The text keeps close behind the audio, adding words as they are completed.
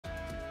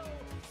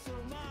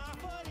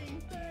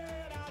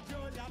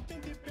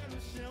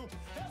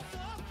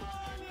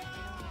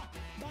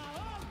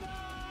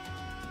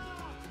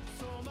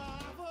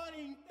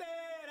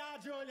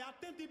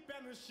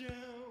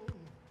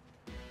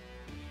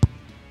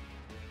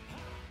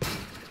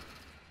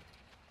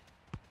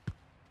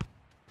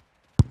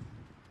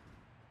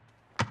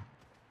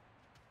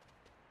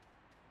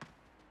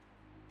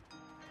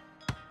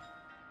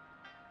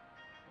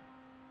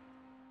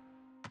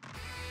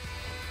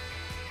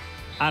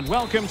And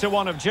welcome to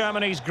one of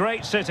Germany's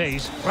great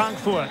cities,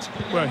 Frankfurt.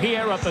 We're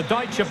here at the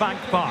Deutsche Bank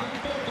Park.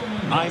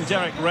 I'm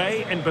Derek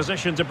Ray, in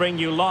position to bring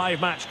you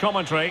live match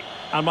commentary,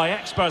 and my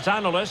expert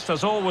analyst,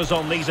 as always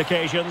on these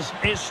occasions,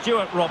 is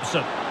Stuart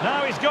Robson.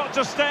 Now he's got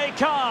to stay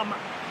calm.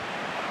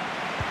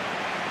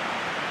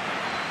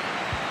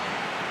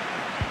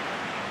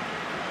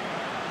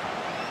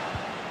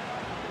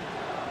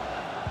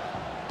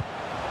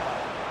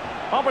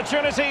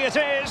 Opportunity it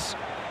is.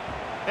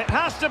 It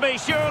has to be,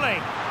 surely.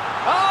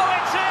 Oh,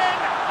 it's in!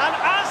 And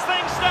as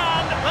things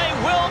stand, they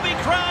will be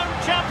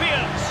crowned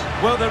champions.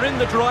 Well, they're in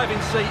the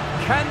driving seat.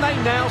 Can they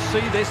now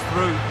see this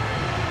through?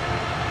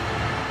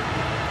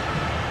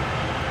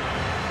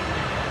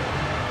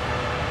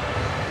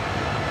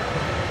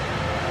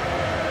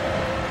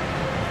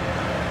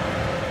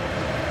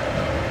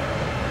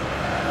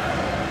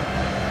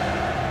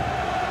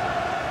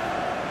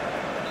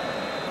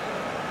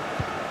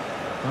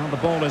 Well, the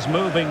ball is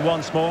moving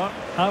once more.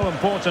 How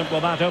important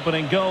will that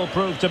opening goal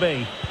prove to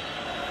be?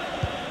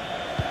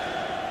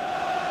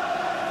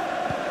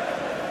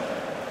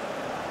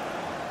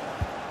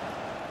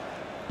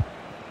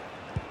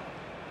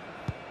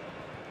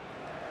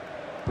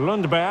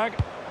 Lundberg,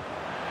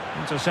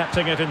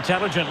 intercepting it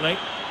intelligently.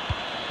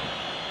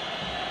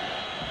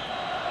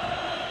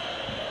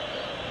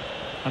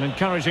 An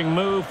encouraging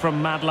move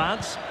from Mad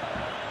Lads.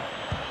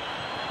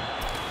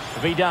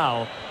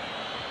 Vidal.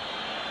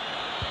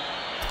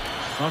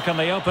 Well, can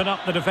they open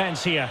up the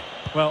defence here?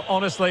 Well,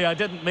 honestly, I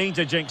didn't mean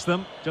to jinx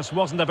them. Just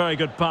wasn't a very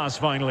good pass,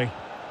 finally.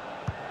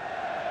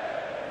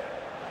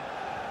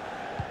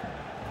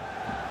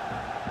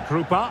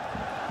 Krupa.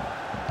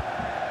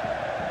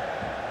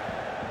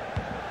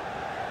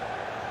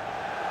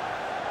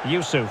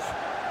 Yusuf.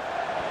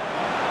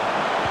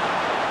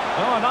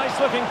 Oh, a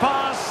nice-looking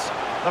pass.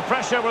 The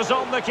pressure was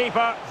on the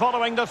keeper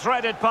following the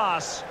threaded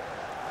pass.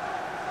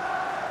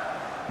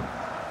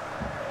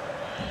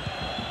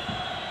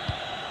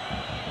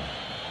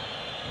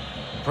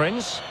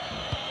 Prince.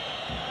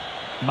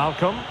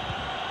 Malcolm.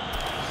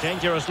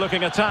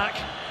 Dangerous-looking attack.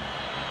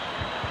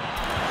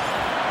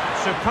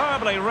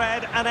 Superbly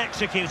read and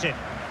executed.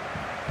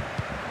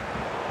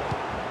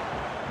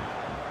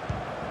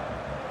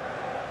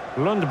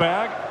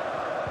 Lundberg.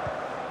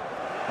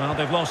 Well,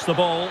 they've lost the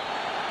ball.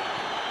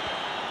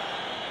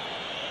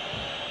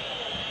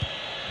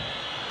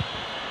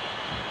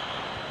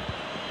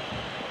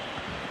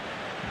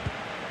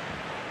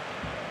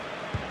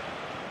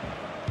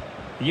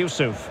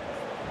 Yusuf.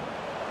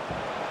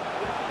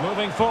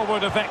 Moving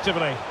forward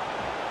effectively.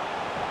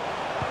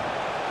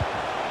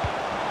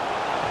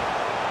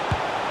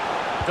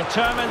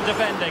 Determined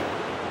defending.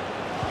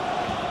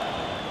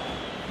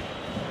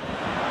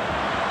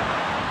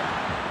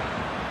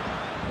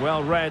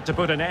 Well read to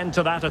put an end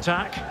to that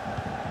attack.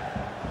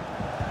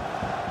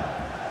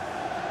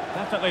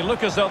 Definitely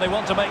look as though they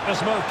want to make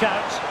this move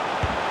count.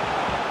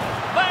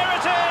 There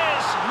it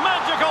is!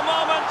 Magical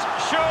moment.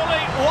 Surely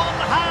one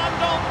hand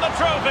on the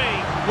trophy.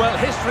 Well,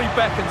 history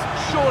beckons.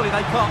 Surely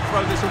they can't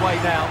throw this away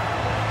now.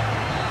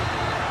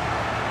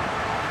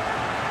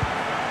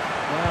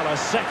 Well, a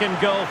second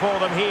goal for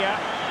them here.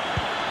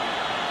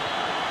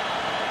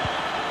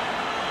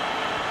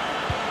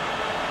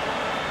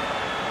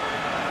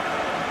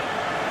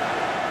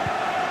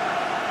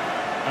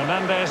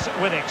 Hernandez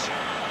with it.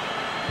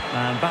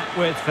 And back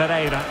with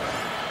Ferreira.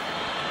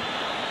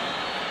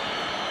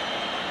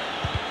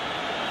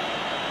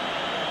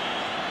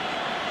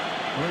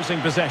 Losing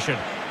possession.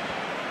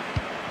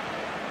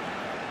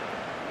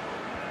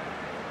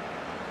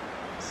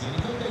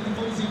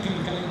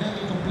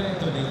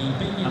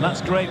 And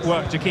that's great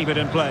work to keep it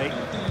in play.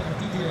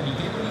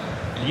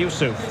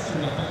 Yusuf.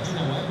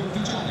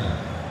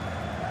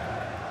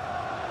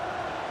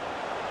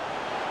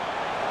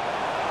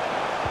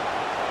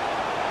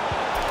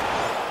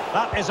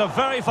 That is a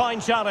very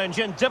fine challenge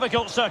in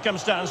difficult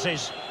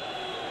circumstances.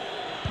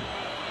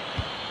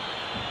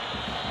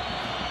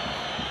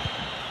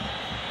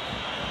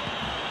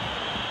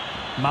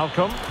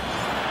 Malcolm.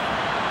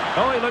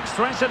 Oh, he looks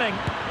threatening.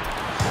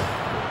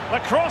 The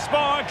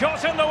crossbar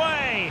got in the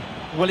way.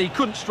 Well, he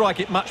couldn't strike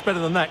it much better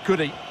than that, could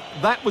he?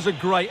 That was a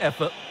great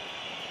effort.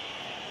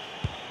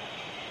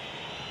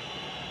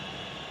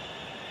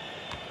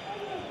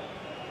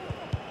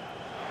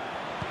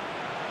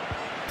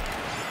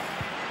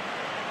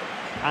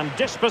 And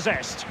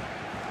dispossessed.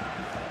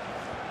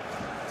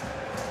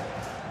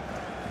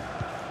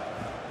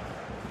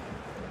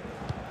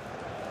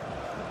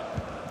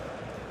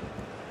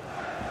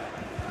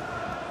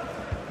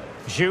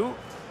 Zhu.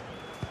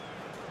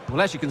 Well,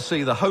 as you can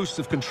see, the hosts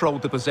have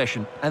controlled the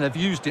possession and have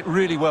used it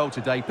really well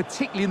today,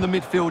 particularly in the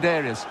midfield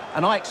areas.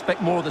 And I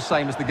expect more of the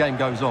same as the game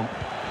goes on.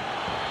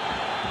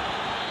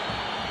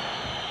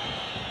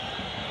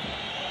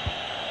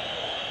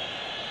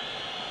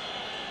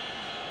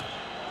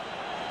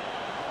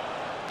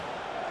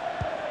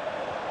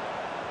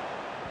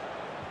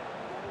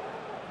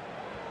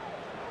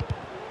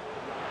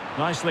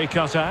 Nicely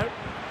cut out.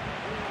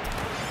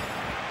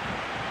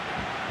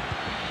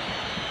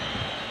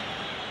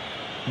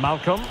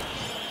 Malcolm.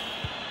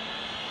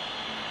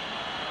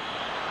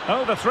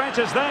 Oh, the threat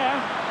is there.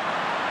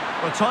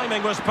 The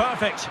timing was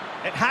perfect.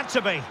 It had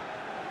to be.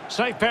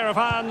 Safe pair of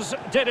hands,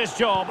 did his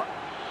job.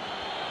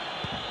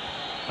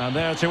 And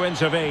there to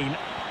intervene.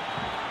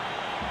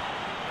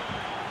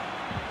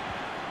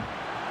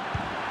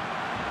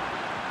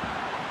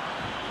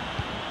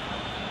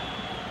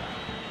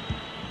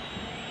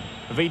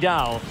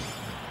 Vidal.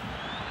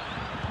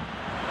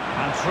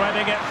 And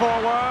threading it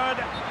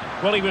forward.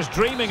 Well, he was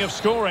dreaming of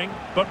scoring,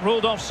 but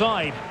ruled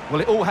offside.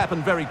 Well, it all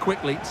happened very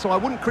quickly, so I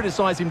wouldn't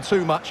criticise him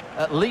too much.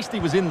 At least he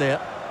was in there.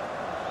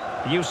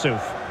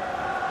 Yusuf.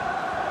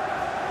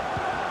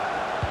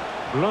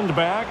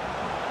 Lundberg.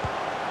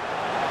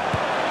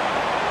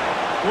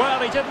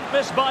 Well, he didn't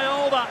miss by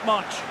all that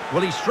much.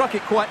 Well, he struck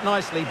it quite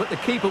nicely, but the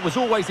keeper was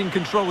always in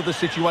control of the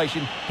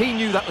situation. He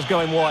knew that was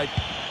going wide.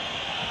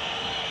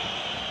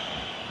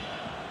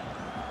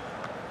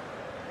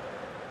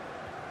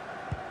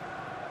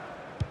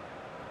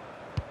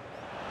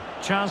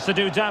 Chance to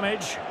do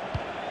damage.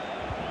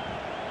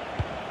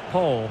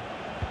 Paul.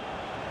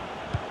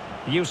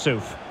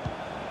 Yusuf.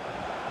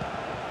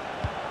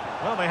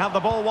 Well, they have the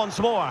ball once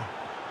more.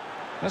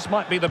 This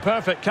might be the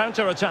perfect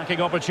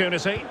counter-attacking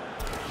opportunity.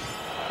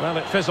 Well,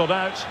 it fizzled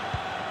out.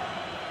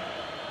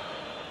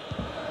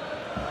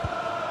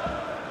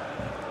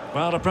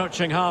 Well,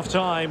 approaching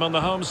half-time on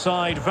the home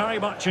side, very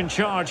much in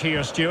charge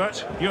here,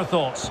 Stuart. Your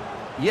thoughts?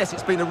 Yes,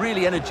 it's been a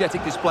really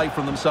energetic display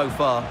from them so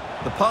far.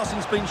 The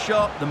passing's been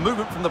sharp, the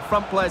movement from the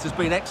front players has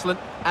been excellent,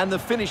 and the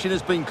finishing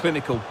has been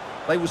clinical.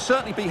 They will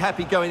certainly be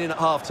happy going in at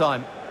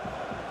half-time.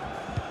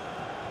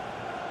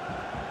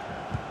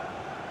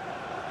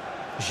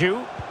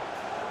 Zhu.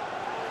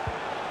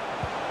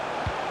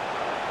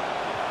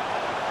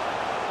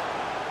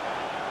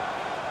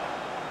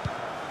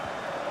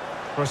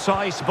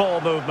 Precise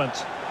ball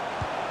movement.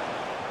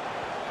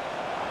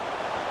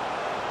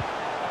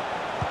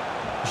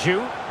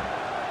 Zhu.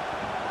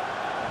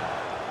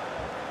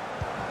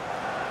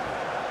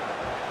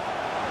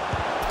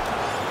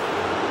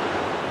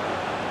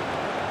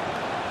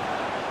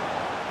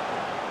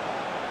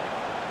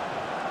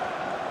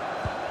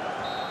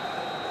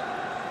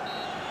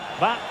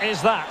 That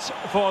is that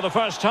for the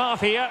first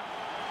half here.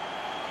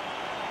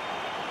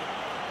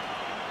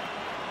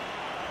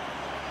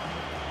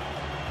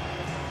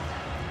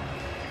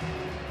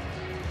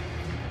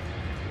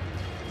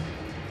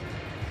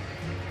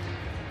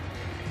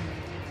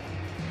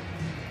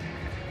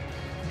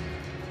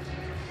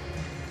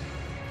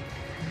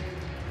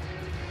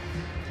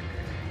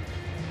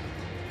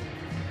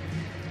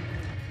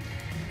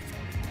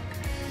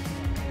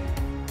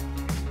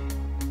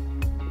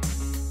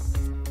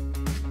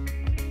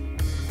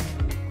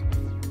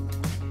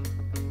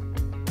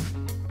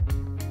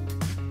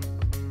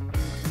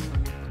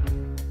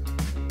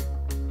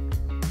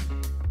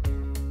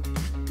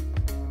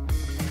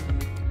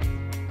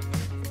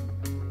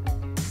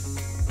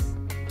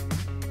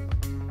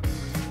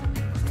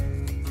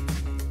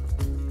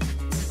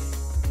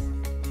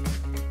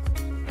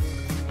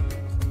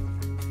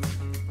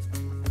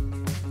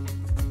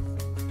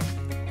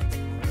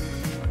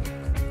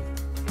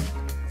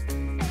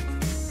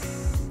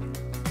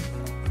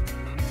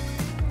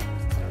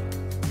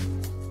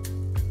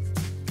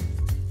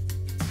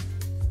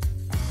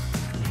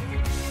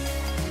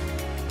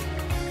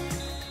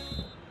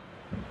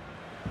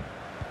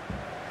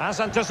 As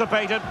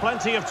anticipated,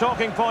 plenty of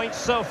talking points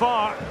so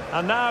far,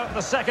 and now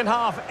the second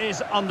half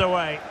is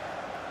underway.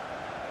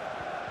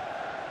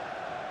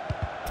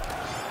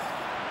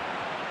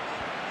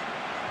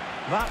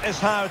 That is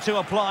how to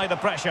apply the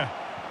pressure.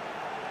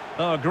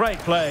 Oh, great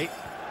play.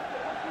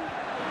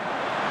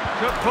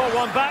 Could pull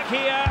one back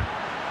here.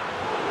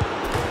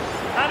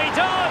 And he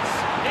does!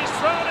 He's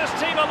thrown his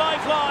team a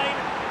lifeline.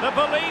 The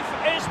belief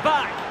is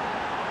back.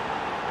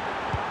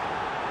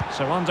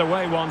 So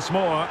underway once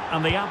more,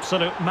 and the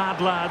absolute mad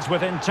lads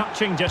within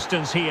touching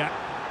distance here.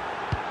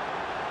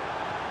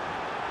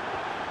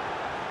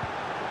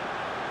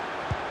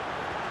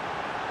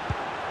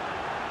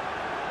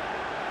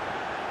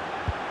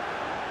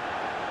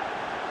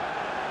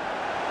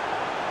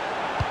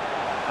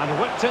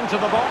 And whipped into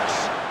the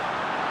box.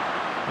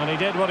 And he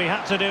did what he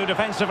had to do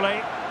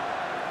defensively.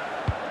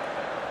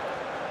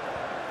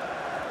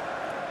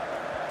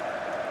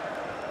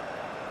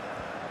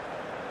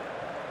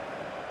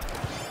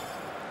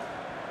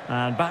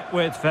 And back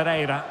with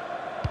Ferreira.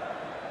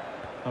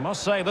 I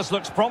must say, this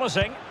looks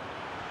promising.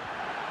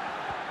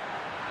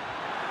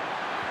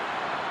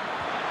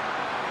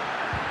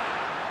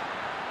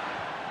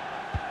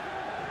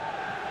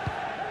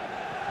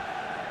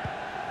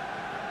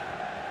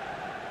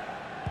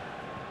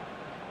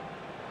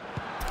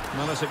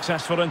 Another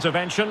successful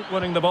intervention,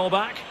 winning the ball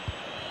back.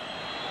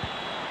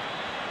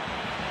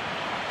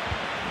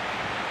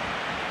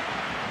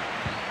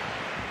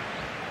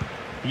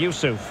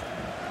 Yusuf.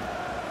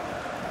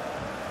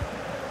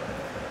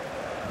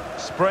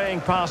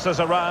 Spraying passes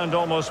around,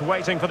 almost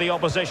waiting for the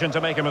opposition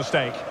to make a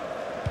mistake.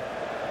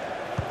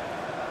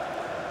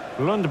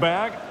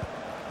 Lundberg.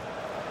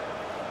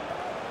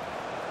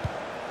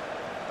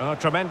 Oh,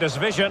 tremendous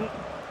vision.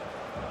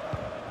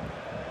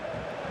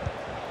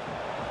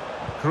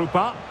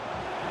 Krupa.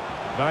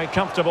 Very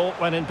comfortable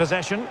when in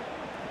possession.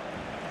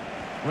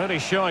 Really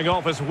showing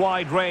off his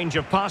wide range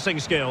of passing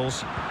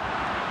skills.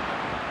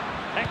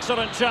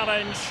 Excellent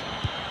challenge.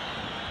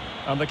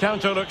 And the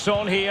counter looks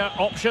on here.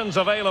 Options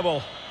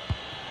available.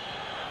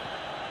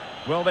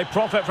 Will they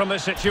profit from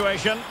this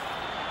situation?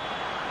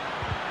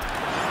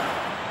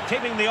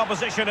 Keeping the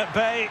opposition at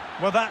bay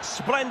with that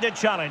splendid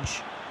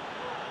challenge.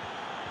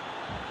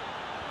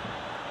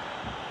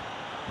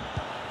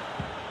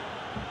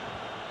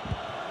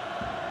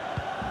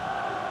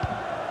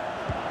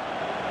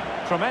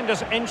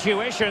 Tremendous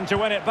intuition to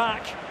win it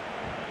back.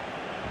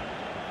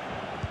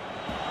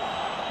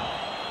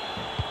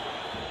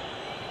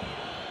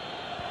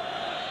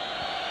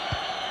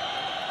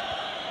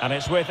 And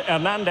it's with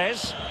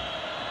Hernandez.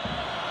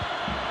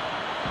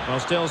 Well,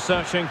 still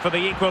searching for the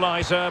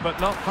equaliser, but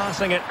not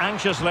passing it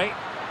anxiously.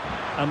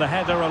 And the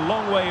header a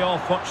long way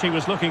off what she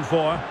was looking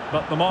for,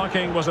 but the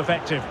marking was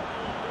effective.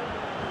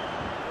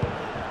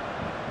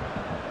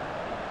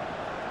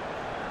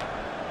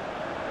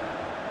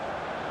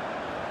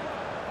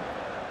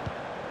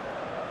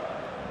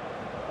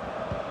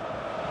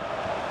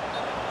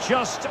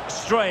 Just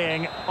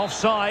straying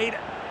offside.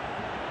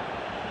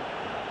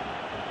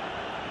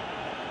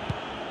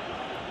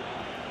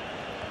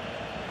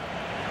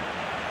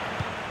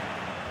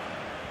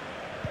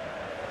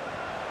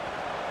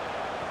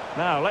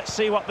 Now, let's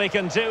see what they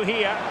can do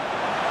here.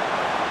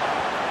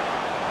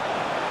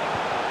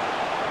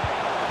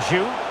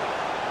 Zhu.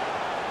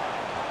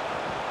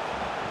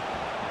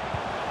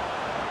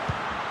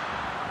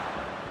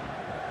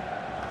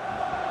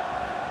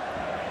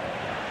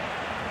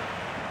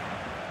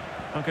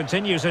 And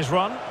continues his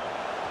run.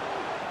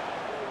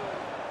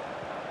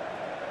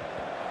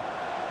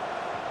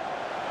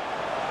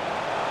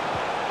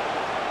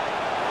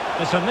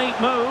 It's a neat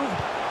move.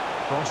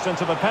 Crossed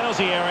into the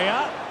penalty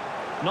area.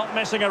 Not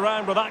messing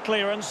around with that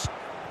clearance.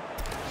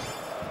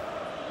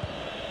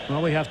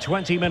 Well, we have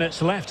 20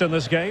 minutes left in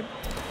this game.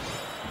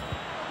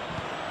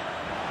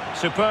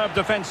 Superb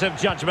defensive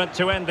judgment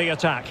to end the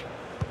attack.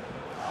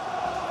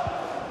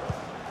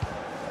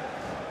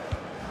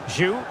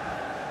 Zhu.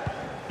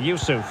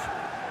 Yusuf.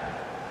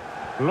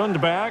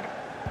 Lundberg.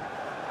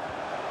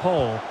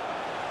 Paul.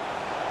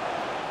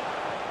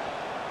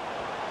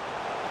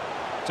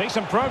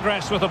 Decent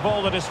progress with the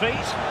ball at his feet.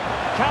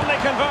 Can they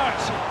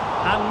convert?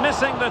 And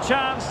missing the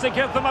chance to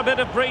give them a bit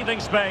of breathing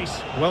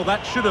space. Well,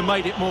 that should have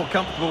made it more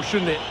comfortable,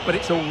 shouldn't it? But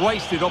it's a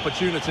wasted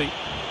opportunity.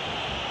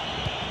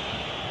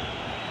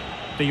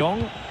 De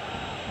Jong.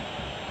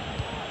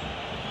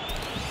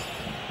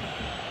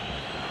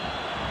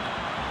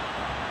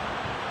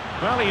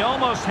 Well, he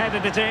almost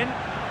headed it in.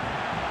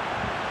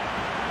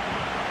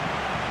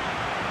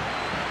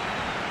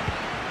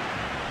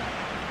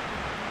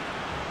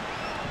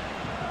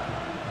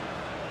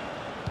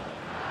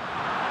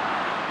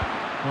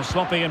 Well,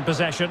 sloppy in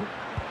possession.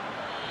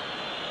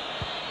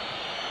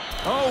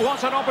 Oh,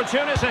 what an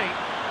opportunity.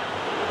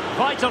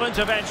 Vital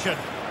intervention.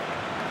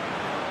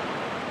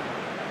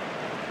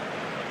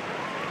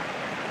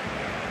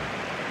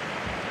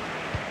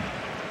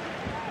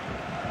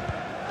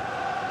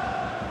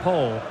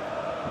 Paul.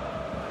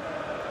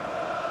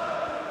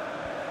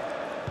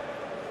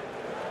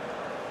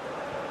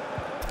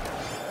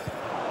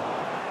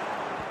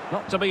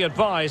 Not to be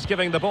advised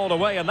giving the ball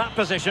away in that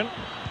position.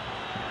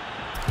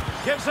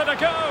 Gives it a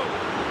go.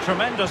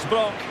 Tremendous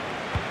block.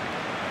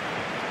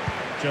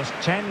 Just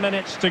 10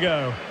 minutes to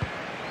go.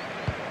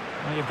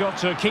 Well, you've got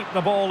to keep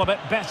the ball a bit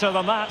better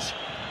than that.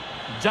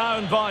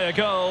 Down by a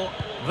goal.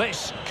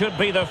 This could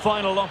be the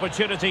final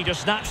opportunity to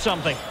snatch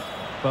something.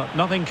 But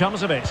nothing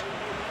comes of it.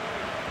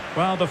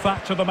 Well, the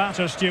fact of the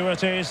matter,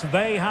 Stuart, is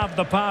they have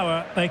the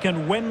power. They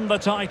can win the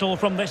title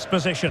from this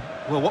position.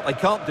 Well, what they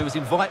can't do is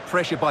invite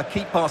pressure by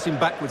keep passing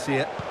backwards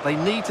here. They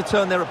need to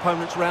turn their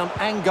opponents round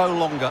and go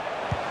longer.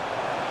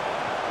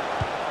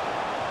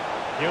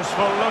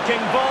 Useful looking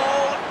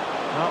ball.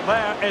 Well,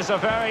 there is a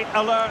very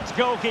alert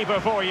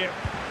goalkeeper for you.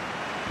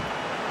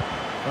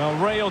 Well,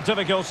 real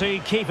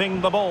difficulty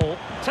keeping the ball.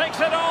 Takes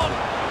it on.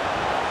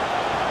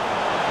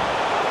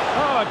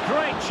 Oh, a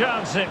great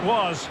chance it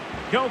was.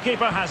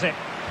 Goalkeeper has it.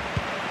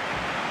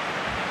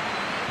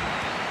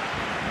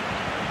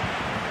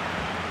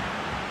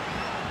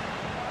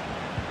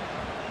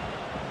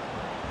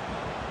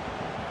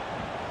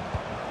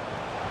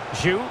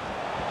 Zhu.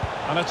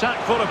 An attack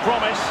full of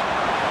promise.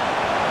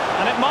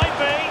 And it might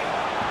be.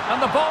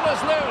 And the ball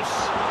is loose.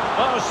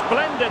 Oh,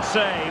 splendid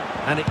save.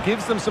 And it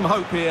gives them some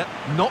hope here.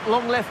 Not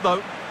long left,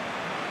 though.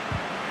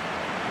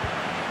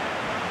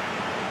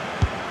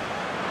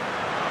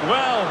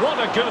 Well, what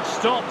a good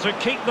stop to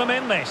keep them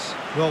in this.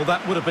 Well,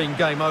 that would have been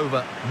game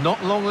over.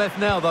 Not long left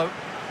now, though.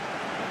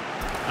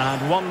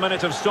 And 1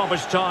 minute of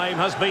stoppage time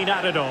has been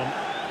added on.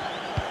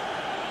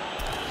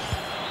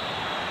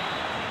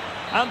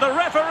 And the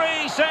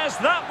referee says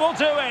that will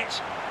do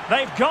it.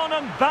 They've gone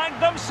and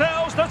bagged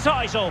themselves the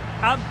title,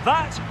 and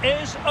that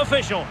is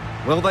official.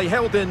 Well, they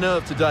held their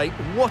nerve today.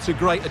 What a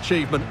great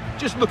achievement.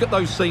 Just look at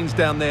those scenes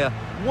down there.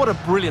 What a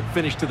brilliant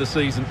finish to the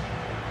season.